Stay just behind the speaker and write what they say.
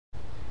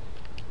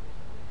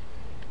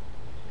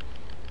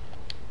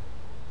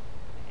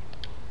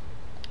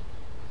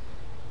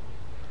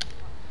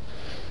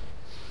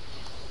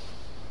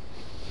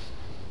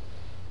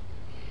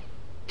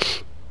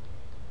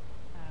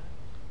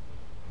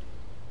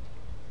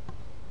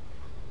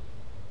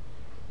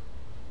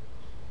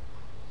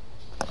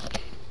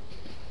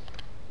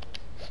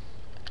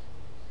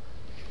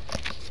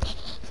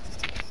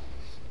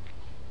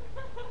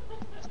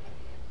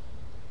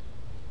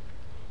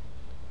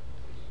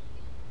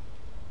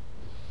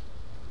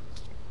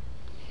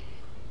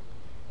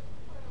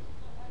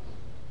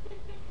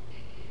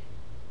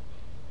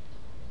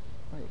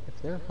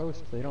Their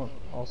host, they don't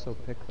also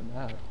pick the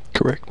map.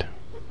 Correct.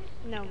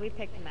 No, we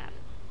picked the map.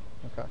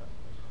 Okay.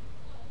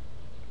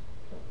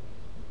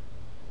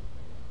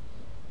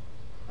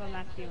 What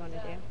map do you want to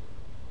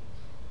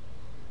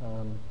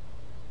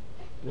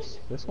do?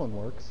 This one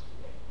works.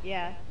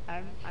 Yeah,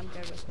 I'm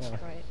good with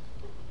Detroit.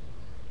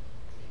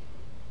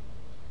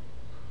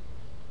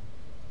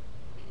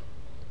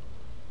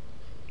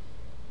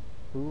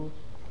 Who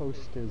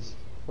host is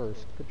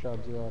first? Good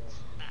job, Xerox.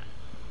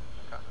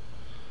 Okay.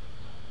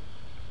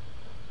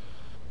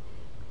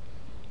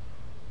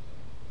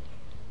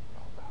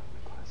 Oh god,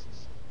 my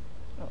glasses.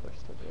 Oh, they're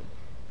still good.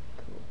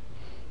 Cool.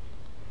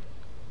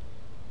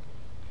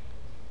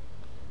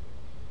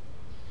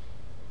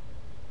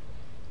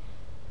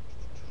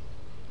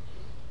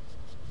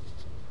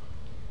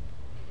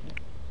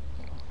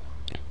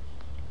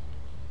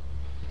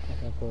 I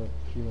have a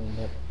feeling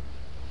that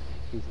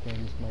these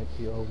games might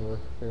be over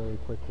fairly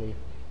quickly.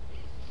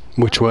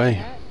 Which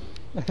way?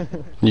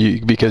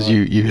 Because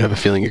you have a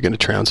feeling you're going to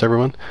trounce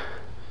everyone?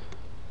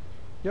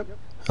 Yep.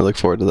 I look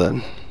forward to that.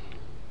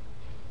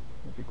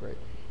 That'd be great.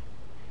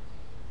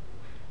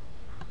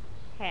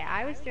 Hey,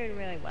 I was doing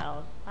really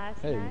well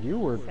last match. Hey, you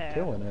were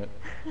killing it.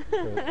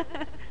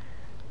 But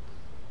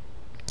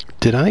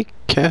Did I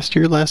cast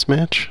your last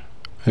match?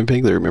 I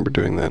vaguely remember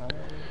doing that.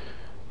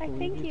 I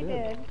think you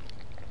did.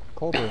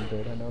 Colburn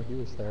did. I know he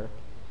was there.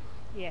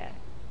 Yeah.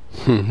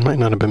 Might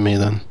not have been me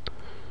then.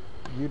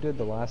 You did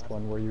the last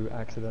one where you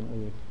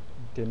accidentally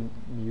didn't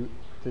mute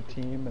the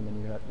team and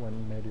then you went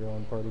and made your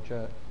own party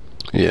chat.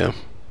 Yeah.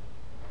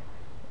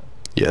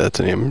 Yeah, that's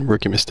a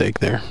rookie mistake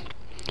there.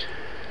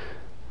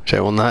 Which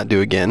I will not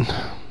do again.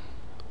 I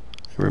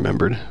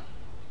remembered.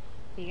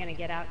 You gonna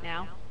get out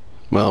now?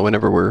 Well,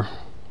 whenever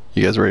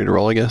you guys ready to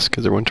roll, I guess,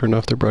 because everyone turned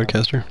off their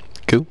broadcaster.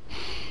 Cool.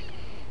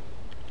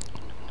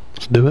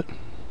 Let's do it.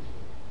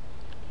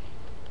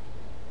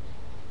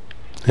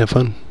 Have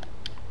fun.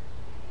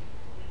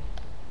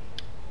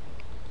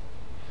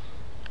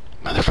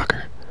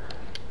 Motherfucker.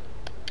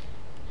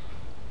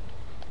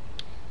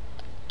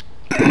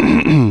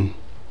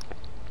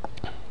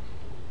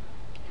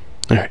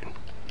 Alright,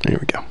 here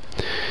we go.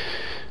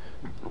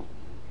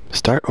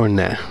 Start or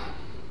nah?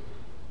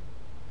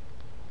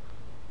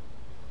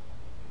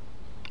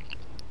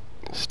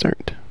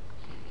 Start.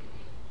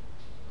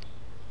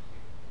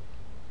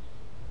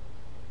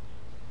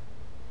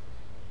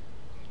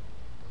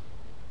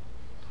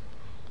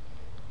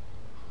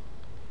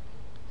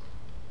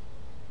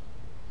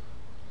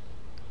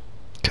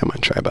 Come on,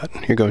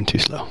 TRYb. You're going too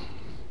slow.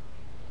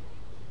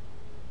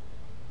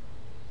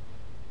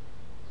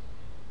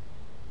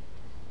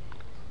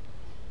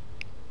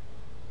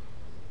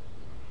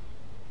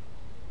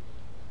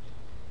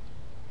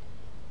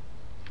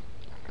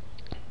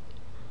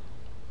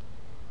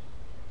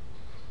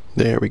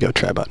 There we go,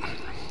 TRYb.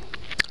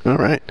 All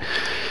right.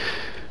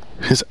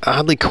 It's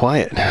oddly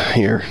quiet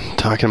here,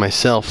 talking to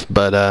myself,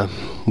 but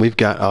we've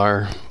got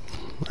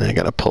I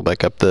got to pull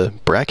back up the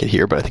bracket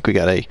here, but I think we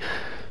got a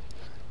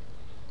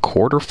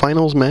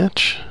quarterfinals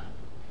match.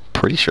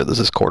 Pretty sure this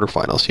is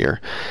quarterfinals here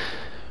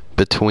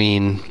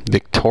between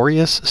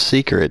Victorious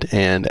Secret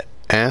and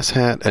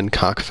Asshat and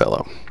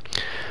Cockfellow.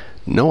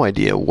 No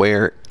idea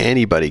where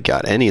anybody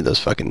got any of those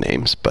fucking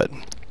names, but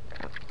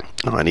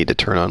I need to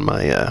turn on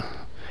my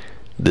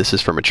this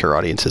is for mature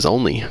audiences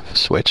only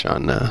switch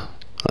on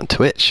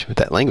Twitch with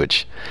that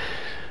language.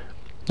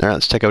 Alright,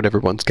 let's check out what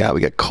everyone's got.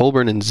 We got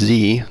Colburn and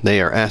Z.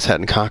 They are Asshat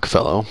and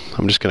Cockfellow.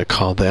 I'm just going to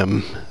call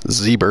them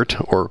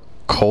Zebert or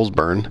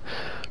Colesburn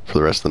for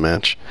the rest of the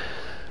match.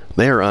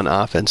 They are on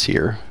offense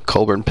here.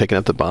 Colburn picking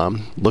up the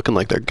bomb, looking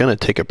like they're going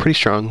to take a pretty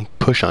strong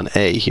push on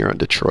A here on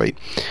Detroit.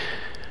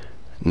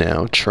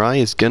 Now, Try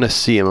is going to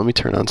see him. Let me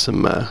turn on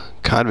some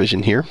COD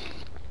vision here.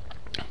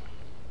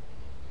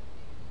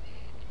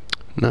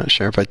 Not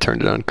sure if I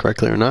turned it on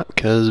correctly or not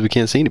because we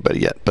can't see anybody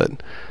yet,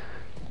 but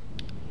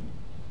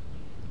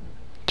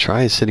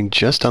Try is sitting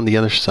just on the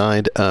other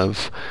side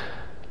of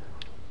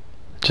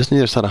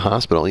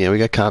hospital. Yeah, we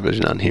got COD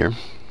vision on here.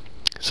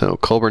 So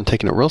Colburn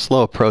taking a real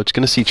slow approach.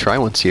 Going to see Try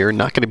once here.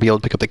 Not going to be able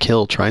to pick up the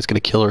kill. Try's going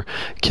to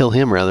kill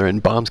him rather,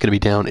 and Bomb's going to be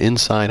down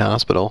inside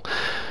hospital.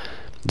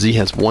 Z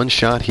has one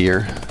shot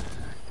here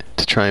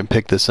to try and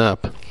pick this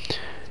up.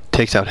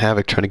 Takes out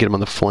Havoc, trying to get him on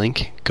the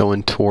flank,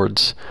 going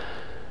towards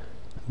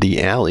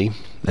the alley.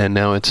 And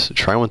now it's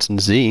Try once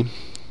and Z.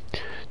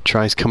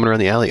 Try's coming around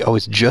the alley. Oh,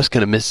 it's just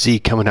going to miss Z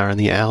coming around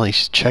the alley.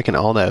 She's checking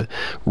all that.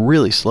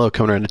 Really slow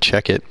coming around to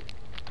check it.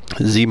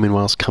 Z,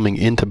 meanwhile, is coming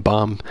into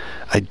Bomb.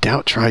 I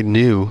doubt Try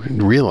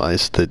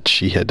realized that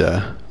she had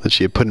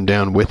put him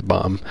down with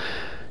Bomb.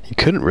 You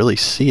couldn't really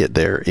see it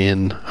there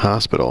in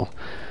hospital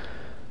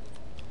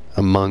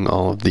among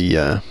all of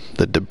the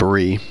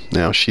debris.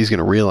 Now she's going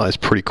to realize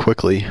pretty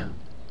quickly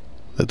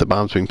that the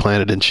bomb's being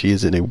planted, and she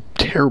is in a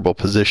terrible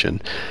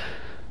position.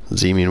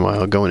 Z,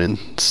 meanwhile, going and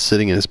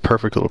sitting in his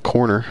perfect little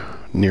corner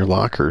near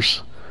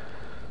lockers,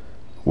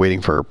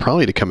 waiting for her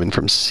probably to come in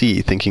from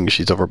C, thinking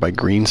she's over by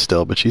green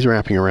still, but she's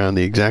wrapping around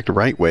the exact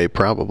right way,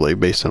 probably,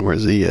 based on where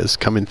Z is,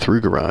 coming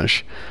through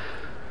garage.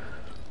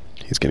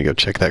 He's going to go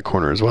check that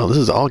corner as well. This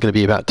is all going to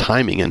be about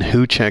timing and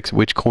who checks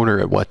which corner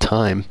at what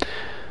time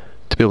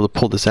to be able to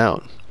pull this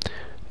out.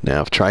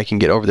 Now, if Try can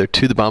get over there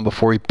to the bomb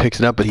before he picks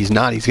it up, but he's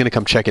not. He's going to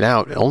come check it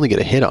out, only get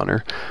a hit on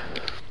her.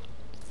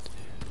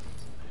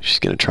 She's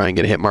going to try and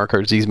get a hit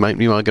marker. Z's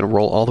meanwhile going to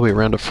roll all the way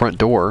around the front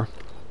door.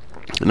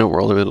 No,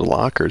 roll over to the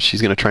lockers.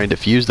 She's going to try and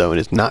defuse, though, and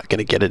is not going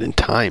to get it in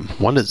time.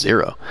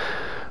 1-0. Wow,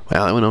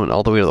 that went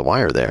all the way to the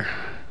wire there.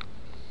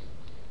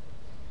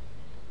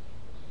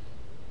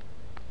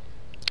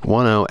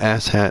 1-0,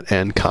 Asshat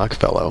and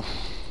Cockfellow.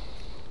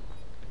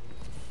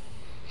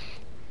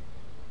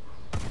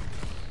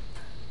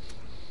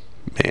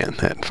 Man,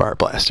 that fire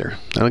blaster.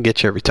 That'll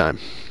get you every time.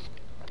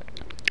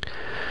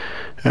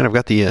 And I've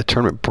got the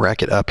tournament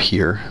bracket up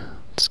here.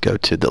 Let's go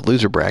to the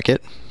loser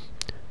bracket.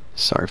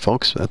 Sorry,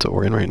 folks, that's what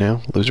we're in right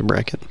now. Loser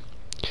bracket.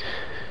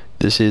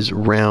 This is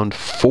round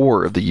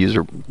 4 of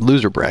the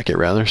loser bracket,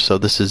 rather. So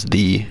this is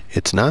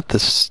it's not the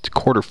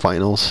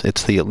quarterfinals,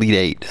 it's the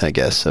Elite 8, I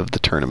guess, of the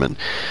tournament.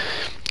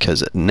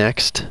 Because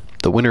next,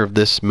 the winner of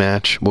this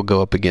match will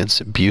go up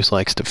against Buse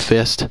Likes to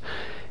Fist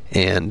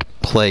and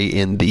play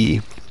in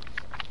the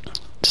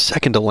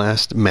second to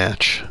last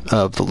match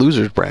of the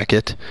losers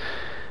bracket.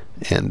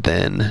 And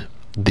then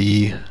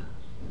the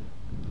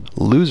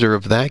loser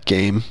of that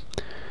game,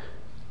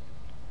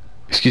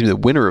 the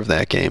winner of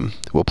that game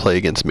will play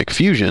against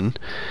McFusion,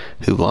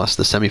 who lost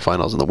the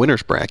semifinals in the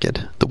winners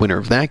bracket. The winner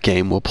of that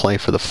game will play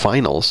for the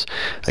finals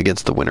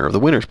against the winner of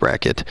the winners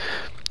bracket,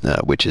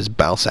 which is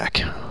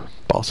Balsack.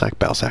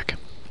 Balsack.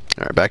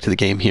 All right, back to the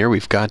game here.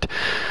 We've got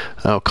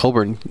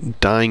Colburn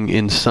dying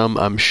in some,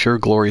 I'm sure,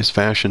 glorious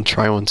fashion.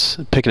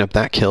 TRYonce picking up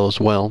that kill as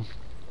well.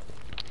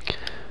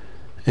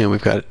 And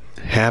we've got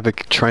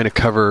Havoc trying to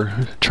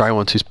cover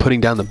TRYonce, who's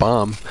putting down the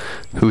bomb,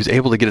 who's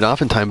able to get it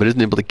off in time but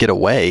isn't able to get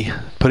away.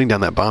 Putting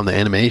down that bomb, the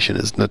animation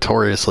is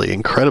notoriously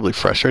incredibly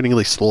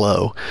frustratingly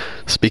slow,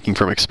 speaking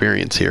from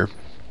experience here.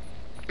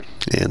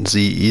 And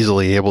Z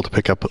easily able to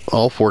pick up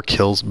all 4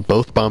 kills,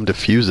 both bomb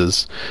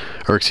defuses,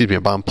 or excuse me,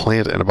 a bomb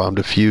plant and a bomb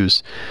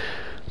defuse,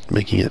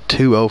 making it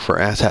 2-0 for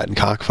Asshat and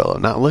Cockfellow.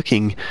 Not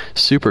looking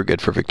super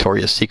good for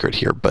Victoria's Secret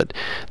here, but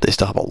they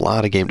still have a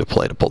lot of game to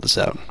play to pull this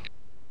out.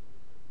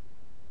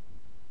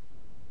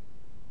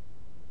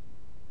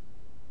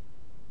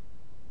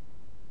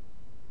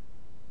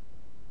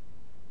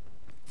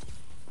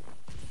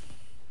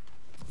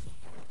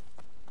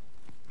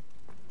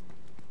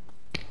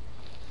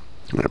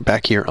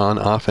 Back here on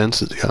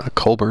offense,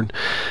 Colburn.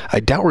 I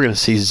doubt we're going to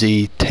see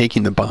Z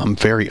taking the bomb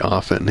very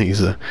often.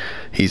 He's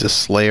a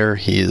slayer.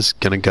 He is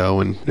going to go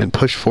and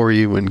push for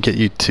you and get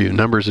you to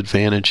numbers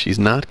advantage. He's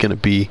not going to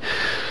be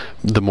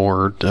the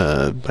more,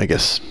 I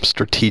guess,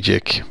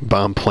 strategic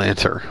bomb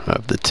planter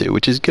of the two,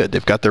 which is good.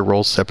 They've got their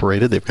roles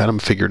separated. They've got them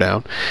figured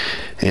out,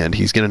 and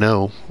he's going to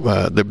know.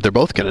 They're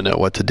both going to know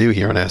what to do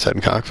here on Asshat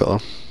and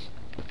Cockfellow.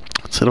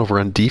 Let's head over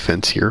on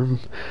defense here.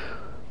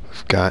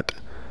 We've got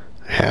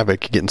Havoc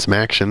getting some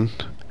action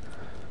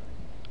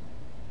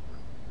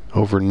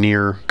over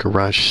near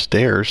garage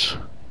stairs.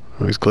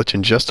 Oh, he's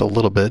glitching just a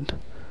little bit.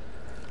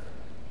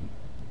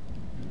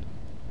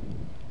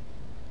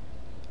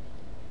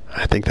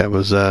 I think that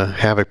was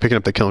Havoc picking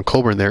up the kill on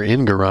Colburn there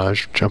in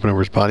garage, jumping over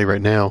his body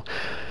right now.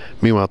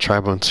 Meanwhile,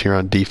 TRYb's here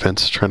on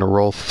defense, trying to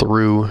roll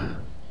through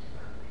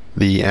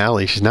the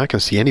alley. She's not going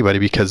to see anybody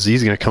because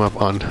Z's going to come up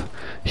on.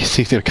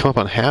 He's going to come up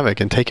on Havoc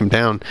and take him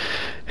down.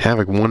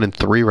 Havoc 1 and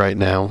 3 right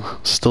now,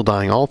 still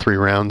dying all 3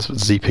 rounds.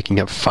 Z picking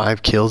up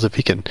 5 kills. If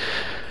he can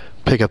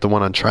pick up the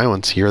one on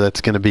TRYonce here,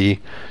 that's going to be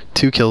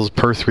 2 kills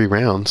per 3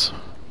 rounds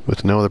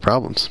with no other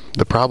problems.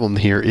 The problem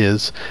here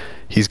is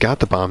he's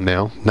got the bomb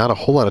now. Not a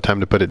whole lot of time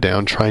to put it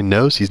down. Try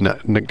knows he's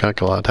not got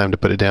a lot of time to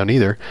put it down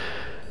either.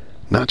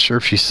 Not sure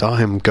if she saw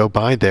him go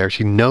by there.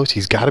 She knows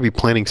he's got to be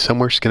planning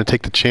somewhere. She's going to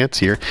take the chance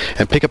here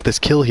and pick up this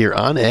kill here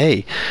on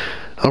A.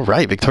 All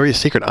right, Victoria's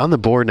Secret on the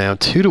board now,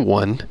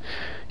 2-1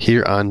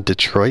 here on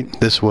Detroit.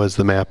 This was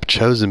the map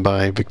chosen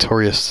by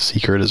Victoria's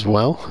Secret as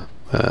well.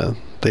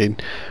 They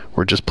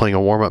were just playing a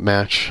warm-up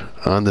match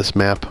on this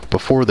map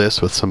before this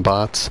with some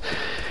bots,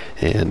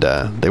 and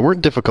they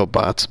weren't difficult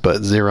bots,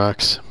 but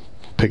Xerox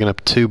picking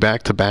up 2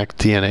 back-to-back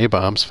DNA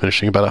bombs,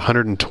 finishing about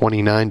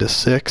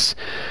 129-6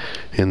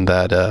 in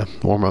that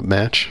warm-up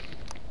match.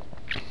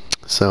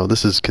 So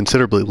this is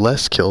considerably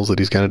less kills that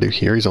he's got to do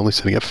here. He's only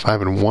sitting at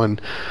 5 and 1.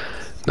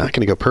 Not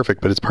going to go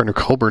perfect, but his partner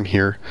Colburn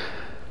here,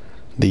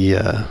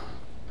 the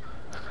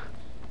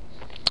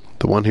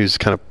one who's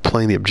kind of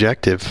playing the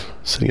objective,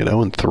 sitting at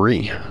 0 and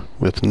 3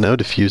 with no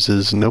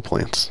defuses, no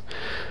plants.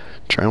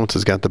 TRYonce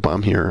has got the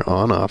bomb here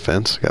on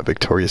offense. Got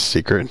Victoria's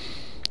Secret.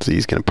 So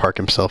he's going to park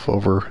himself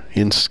over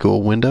in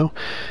school window,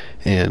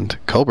 and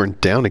Colburn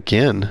down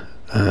again.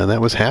 That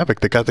was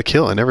Havoc that got the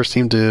kill. I never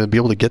seemed to be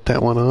able to get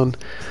that one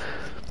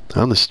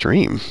on the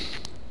stream.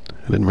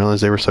 I didn't realize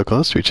they were so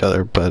close to each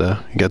other, but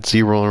you got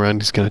Z rolling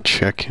around. He's going to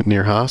check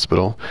near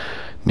hospital,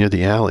 near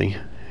the alley.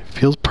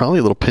 Feels probably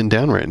a little pinned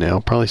down right now.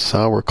 Probably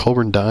saw where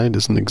Colburn died.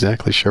 Isn't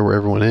exactly sure where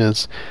everyone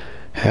is.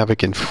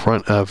 Havoc in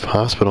front of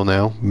hospital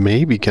now.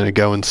 Maybe going to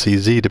go and see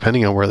Z,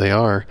 depending on where they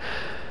are.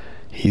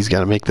 He's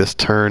got to make this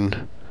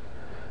turn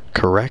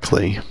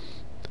correctly.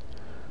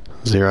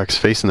 Xerox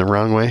facing the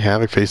wrong way,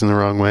 Havoc facing the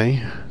wrong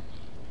way.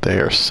 They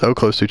are so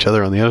close to each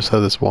other on the other side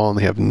of this wall, and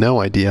they have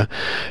no idea.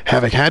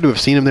 Havoc had to have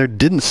seen him there,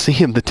 didn't see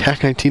him. The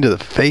TAC-19 to the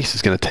face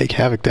is going to take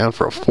Havoc down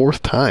for a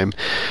 4th time.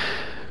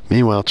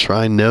 Meanwhile,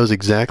 Try knows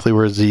exactly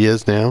where Z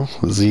is now.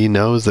 Z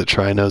knows that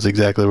Try knows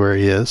exactly where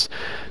he is.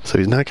 So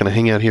he's not going to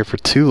hang out here for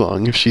too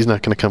long. If she's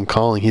not going to come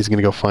calling, he's going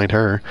to go find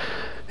her.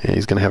 And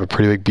he's going to have a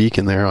pretty big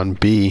beacon there on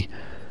B.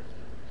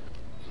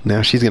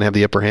 Now she's going to have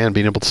the upper hand,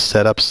 being able to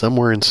set up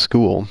somewhere in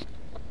school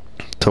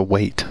to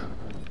wait.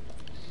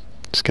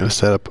 Just going to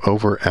set up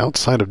over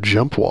outside of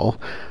jump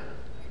wall.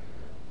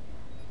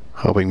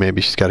 Hoping maybe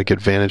she's got a good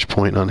vantage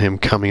point on him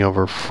coming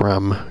over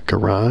from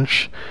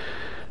garage.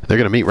 They're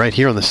going to meet right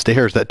here on the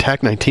stairs. That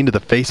TAC-19 to the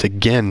face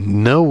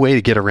again. No way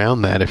to get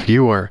around that. If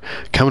you are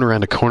coming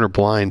around a corner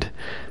blind,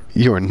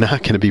 you are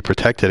not going to be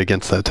protected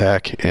against that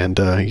attack, and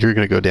you're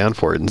going to go down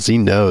for it. And Z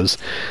knows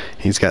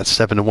he's got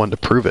 7-1 to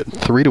prove it.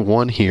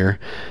 3-1 here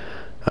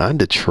on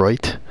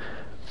Detroit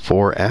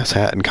for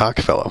Asshat and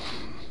Cockfellow.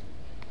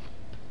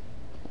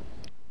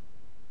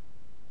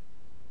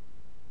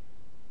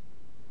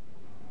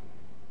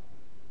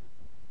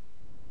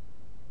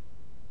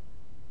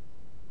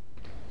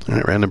 All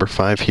right, round number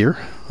 5 here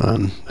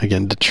on,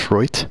 again,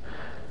 Detroit.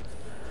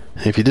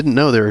 If you didn't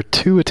know, there are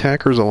 2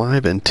 attackers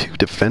alive and 2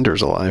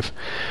 defenders alive.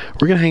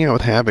 We're going to hang out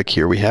with Havoc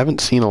here. We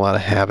haven't seen a lot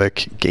of Havoc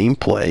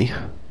gameplay,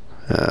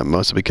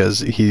 mostly because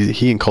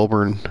he and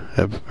Colburn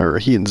have, or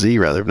he and Z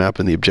rather, have not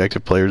been the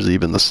objective players,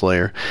 even the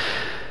Slayer.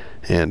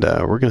 And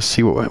we're going to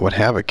see what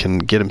Havoc can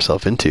get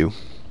himself into.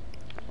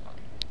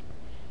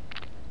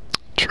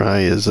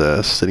 Try is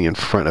sitting in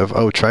front of,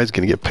 oh, Try's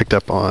going to get picked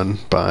up on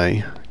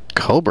by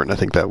Colburn, I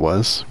think that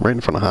was, right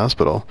in front of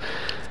hospital.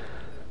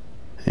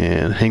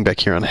 And hang back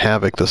here on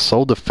Havoc, the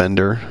sole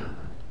defender.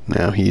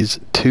 Now he's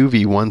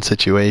 2v1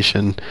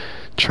 situation,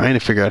 trying to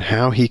figure out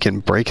how he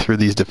can break through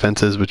these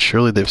defenses, which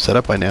surely they've set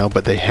up by now,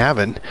 but they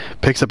haven't.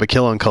 Picks up a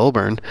kill on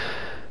Colburn.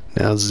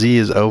 Now Z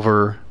is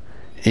over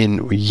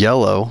in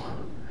yellow.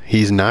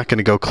 He's not going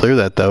to go clear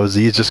that, though.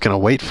 Z is just going to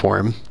wait for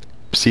him.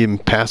 See him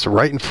pass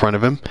right in front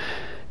of him.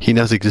 He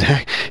knows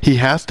he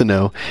has to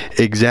know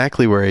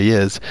exactly where he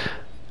is.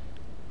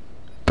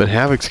 But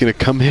Havoc's going to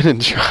come in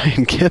and try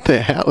and get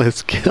the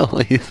Atlas kill.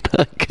 He's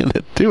not going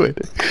to do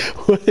it.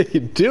 What are you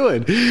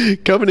doing?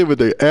 Coming in with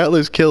the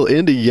Atlas kill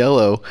into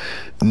yellow,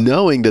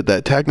 knowing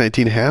that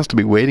TAC-19 has to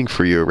be waiting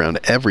for you around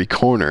every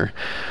corner.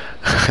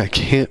 I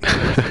can't.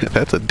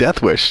 That's a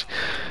death wish.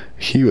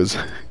 He was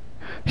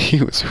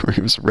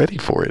ready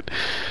for it.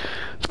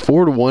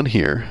 4-1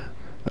 here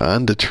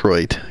on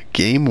Detroit.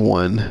 Game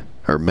 1,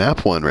 or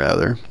map 1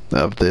 rather,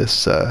 of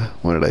this,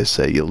 what did I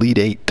say, Elite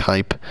 8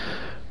 type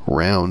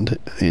round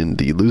in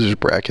the losers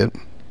bracket.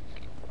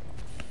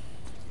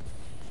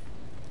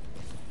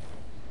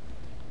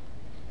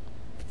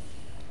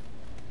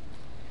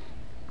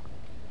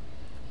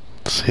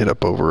 Let's hit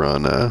up over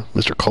on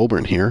Mr.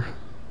 Colburn here.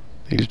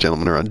 These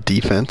gentlemen are on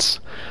defense.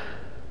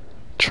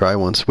 Try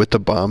once with the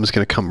bomb is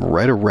going to come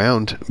right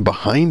around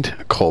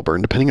behind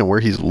Colburn. Depending on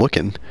where he's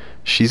looking,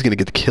 she's going to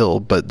get the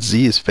kill, but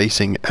Z is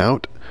facing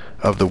out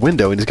of the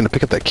window and he's going to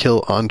pick up that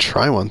kill on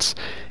Try once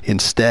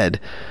instead.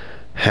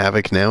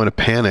 Havoc now in a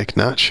panic,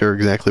 not sure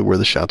exactly where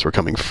the shots were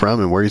coming from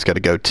and where he's got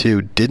to go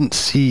to. Didn't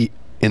see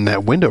in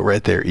that window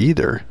right there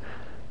either.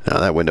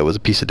 Now that window was a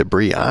piece of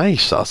debris. I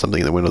saw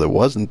something in the window that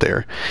wasn't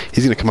there.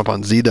 He's going to come up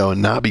on Z though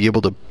and not be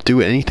able to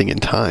do anything in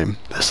time.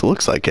 This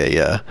looks like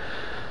a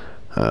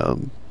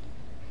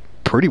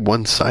pretty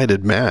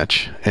one-sided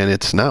match, and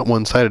it's not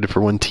one-sided for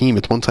one team,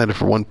 it's one-sided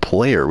for one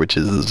player, which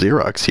is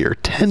Xerox here.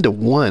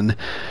 10-1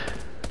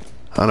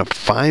 on a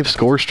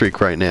 5-score streak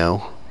right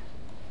now.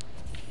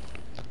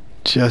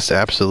 Just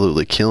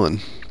absolutely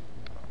killing.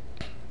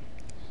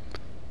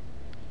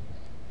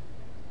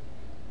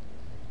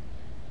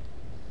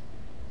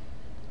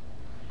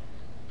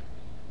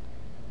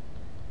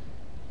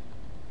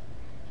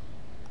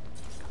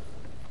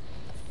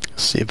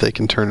 See if they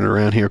can turn it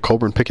around here.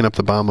 Colburn picking up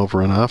the bomb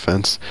over on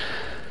offense.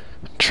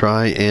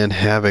 Try and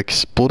Havoc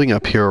splitting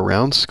up here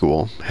around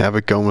school.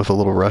 Havoc going with a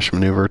little rush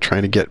maneuver,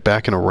 trying to get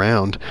back and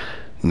around.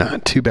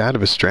 Not too bad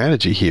of a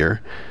strategy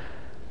here.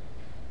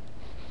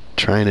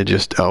 Trying to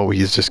just,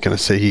 he's just going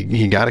to say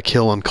he got a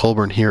kill on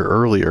Colburn here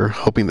earlier,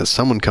 hoping that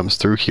someone comes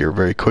through here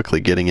very quickly,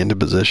 getting into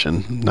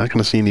position. Not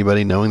going to see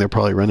anybody, knowing they're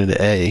probably running to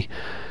A.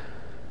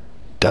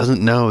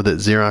 Doesn't know that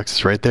Xerox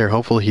is right there.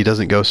 Hopefully he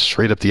doesn't go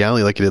straight up the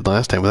alley like he did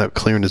last time without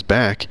clearing his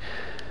back.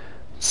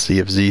 See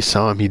if Z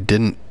saw him. He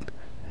didn't.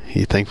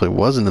 He thankfully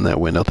wasn't in that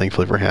window,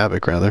 thankfully for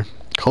Havoc, rather.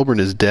 Colburn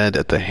is dead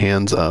at the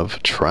hands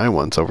of Try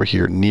once over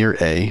here near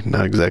A.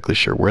 Not exactly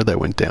sure where that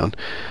went down.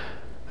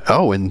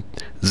 Oh, and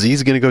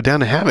Z's going to go down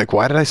to Havoc.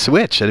 Why did I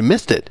switch? I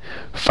missed it.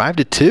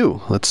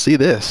 5-2. Let's see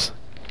this.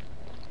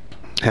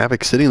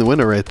 Havoc sitting in the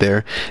window right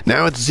there.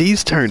 Now it's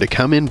Z's turn to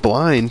come in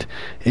blind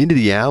into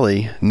the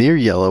alley near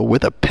yellow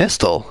with a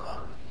pistol.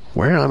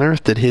 Where on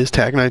earth did his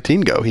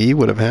TAC-19 go? He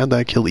would have had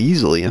that kill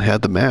easily and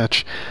had the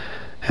match.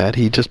 had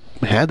he just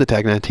had the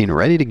Tag 19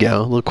 ready to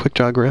go. A little quick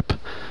draw grip.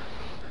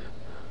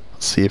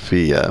 Let's see if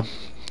he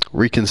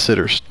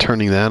reconsiders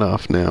turning that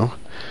off now.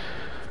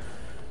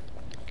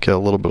 Got a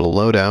little bit of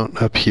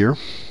loadout up here.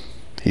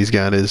 He's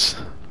got his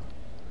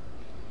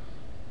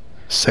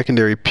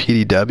secondary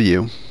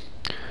PDW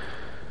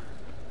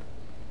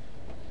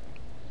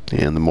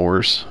and the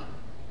Moors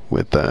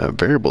with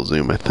variable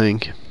zoom, I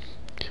think.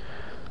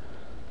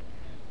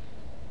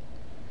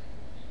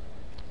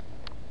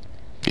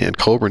 And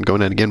Colburn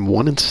going out again,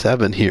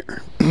 1-7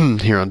 here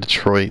here on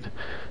Detroit.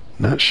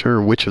 Not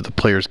sure which of the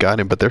players got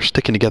him, but they're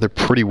sticking together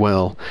pretty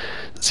well.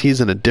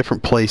 He's in a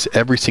different place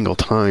every single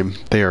time.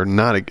 They are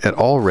not at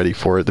all ready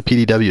for it. The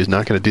PDW is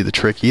not going to do the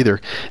trick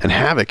either. And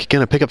Havoc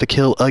going to pick up the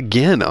kill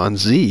again on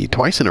Z,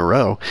 twice in a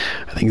row.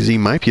 I think Z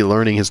might be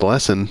learning his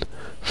lesson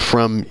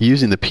from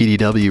using the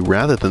PDW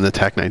rather than the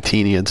TAC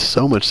 19. He had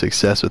so much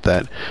success with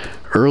that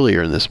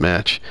earlier in this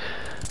match.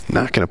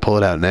 Not going to pull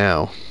it out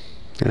now.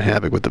 And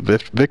Havoc with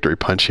the victory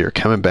punch here,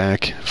 coming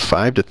back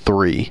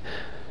 5-3.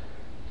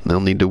 They'll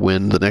need to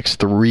win the next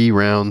 3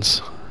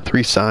 rounds,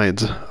 3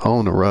 sides, all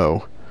in a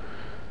row.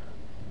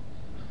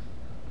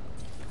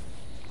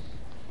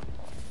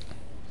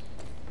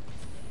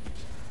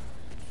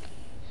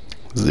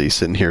 Z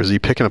sitting here, Z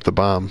picking up the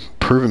bomb,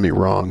 proving me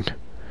wrong.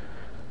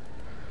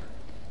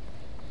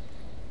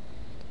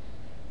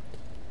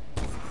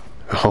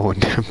 Oh,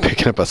 and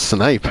picking up a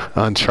snipe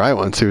on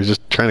TRYonce, who was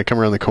just trying to come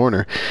around the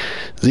corner.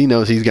 Z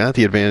knows he's got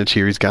the advantage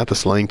here. He's got the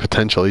slaying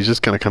potential. He's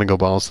just going to kind of go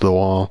balls to the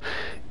wall,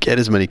 get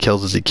as many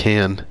kills as he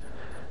can,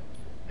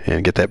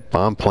 and get that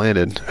bomb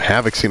planted.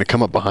 Havoc's going to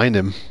come up behind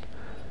him.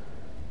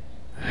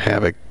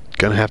 Havoc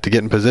going to have to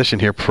get in position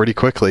here pretty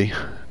quickly,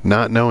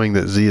 not knowing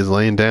that Z is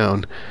laying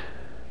down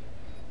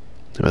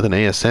with an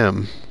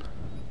ASM.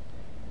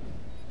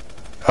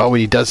 Oh,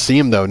 and he does see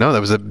him, though. No, that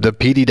was the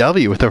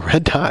PDW with a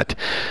red dot.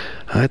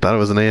 I thought it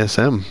was an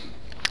ASM.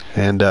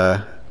 And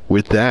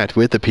with that,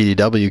 with the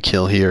PDW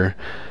kill here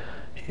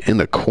in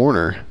the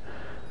corner,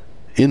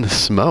 in the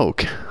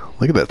smoke.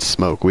 Look at that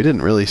smoke. We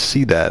didn't really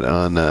see that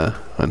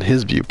on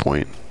his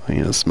viewpoint.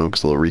 You know,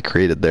 smoke's a little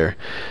recreated there.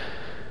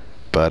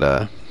 But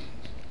a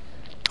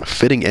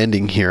fitting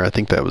ending here. I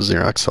think that was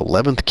Xerox's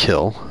 11th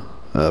kill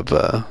of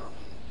the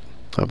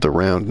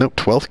round. Nope,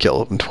 12th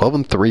kill.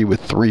 12-3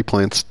 with 3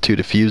 plants, 2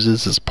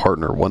 defuses. His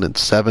partner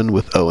 1-7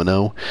 with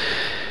 0-0.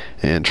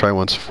 And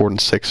TRYonce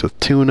 4-6 with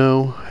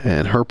 2-0,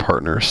 and her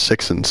partner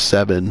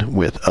 6-7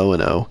 with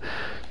 0-0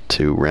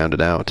 to round it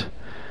out.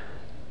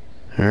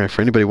 Alright,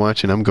 for anybody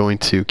watching, I'm going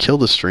to kill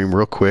the stream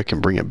real quick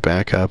and bring it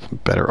back up.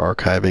 Better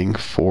archiving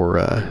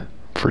for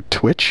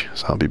Twitch,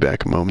 so I'll be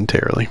back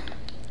momentarily.